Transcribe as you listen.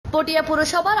পটিয়া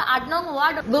পৌরসভার ৮ নং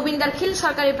ওয়ার্ড গোবিন্দারখিল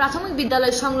সরকারি প্রাথমিক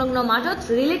বিদ্যালয় সংলগ্ন মাঠত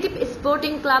রিলেটিভ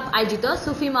স্পোর্টিং ক্লাব আয়োজিত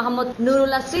সুফি মোহাম্মদ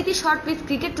nur-ullah স্মৃতি শর্ট পিচ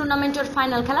ক্রিকেট টুর্নামেন্টের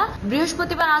ফাইনাল খেলা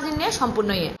বৃহস্পতিবার আজিন্নে সম্পূর্ণ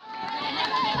হয়ে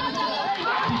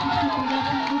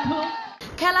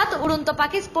খেলাত উড়ন্ত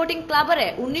পাখি স্পোর্টিং ক্লাবরে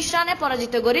 ১৯ রানে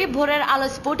পরাজিত করে ভোরের আলো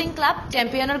স্পোর্টিং ক্লাব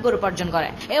চ্যাম্পিয়নের গৌরব অর্জন করে।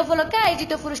 এ উপলক্ষে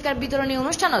আয়োজিত পুরস্কার বিতরণী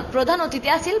অনুষ্ঠানত প্রধান অতিথি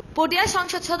আছিল পটিয়া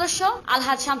সংসদ সদস্য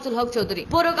আলহাজ শামসুল হক চৌধুরী।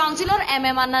 পৌর কাউন্সিলর এম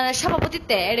মান্নানের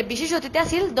সভাপতিত্বে এর বিশেষ অতিথি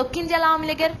আছিল দক্ষিণ জেলা আওয়ামী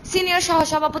লীগের সিনিয়র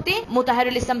সহসভাপতি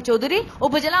মোতাহেরুল ইসলাম চৌধুরী,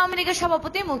 উপজেলা আওয়ামী লীগের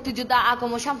সভাপতি মুক্তিযোদ্ধা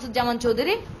আকম শামসুজ্জামান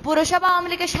চৌধুরী, পৌরসভা আওয়ামী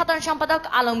লীগের সাধারণ সম্পাদক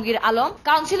আলমগীর আলম,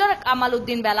 কাউন্সিলর কামাল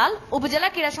উদ্দিন বেলাল, উপজেলা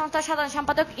ক্রীড়া সংস্থার সাধারণ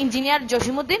সম্পাদক ইঞ্জিনিয়ার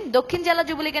জসিমউদ্দিন, দক্ষিণ জেলা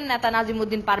যুবলীগের নেতা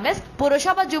নাজিমউদ্দিন পারভেজ,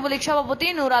 পৌরসভা যুবলীগ সভাপতি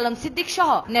নূর আলম সিদ্দিক সহ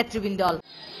নেতৃবৃন্দ।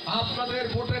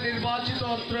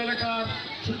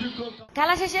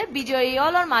 খেলা শেষে বিজয়ী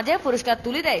দলের মাঝে পুরস্কার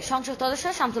তুলে দেয় সংসদ সদস্য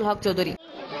Shamsul Haque Chowdhury.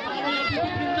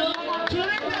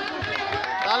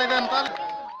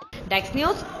 Desk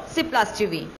news, Cplus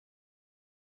TV.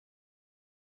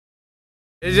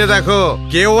 এই যে দেখো,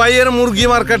 কেওয়াই এর মুরগি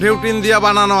মার্কা ঢেউটিন দিয়া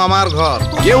বানানো আমার ঘর।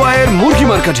 কেওয়াই এর মুরগি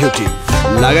মার্কা ঢেউটিন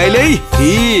লাগাইলেই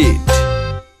হিট।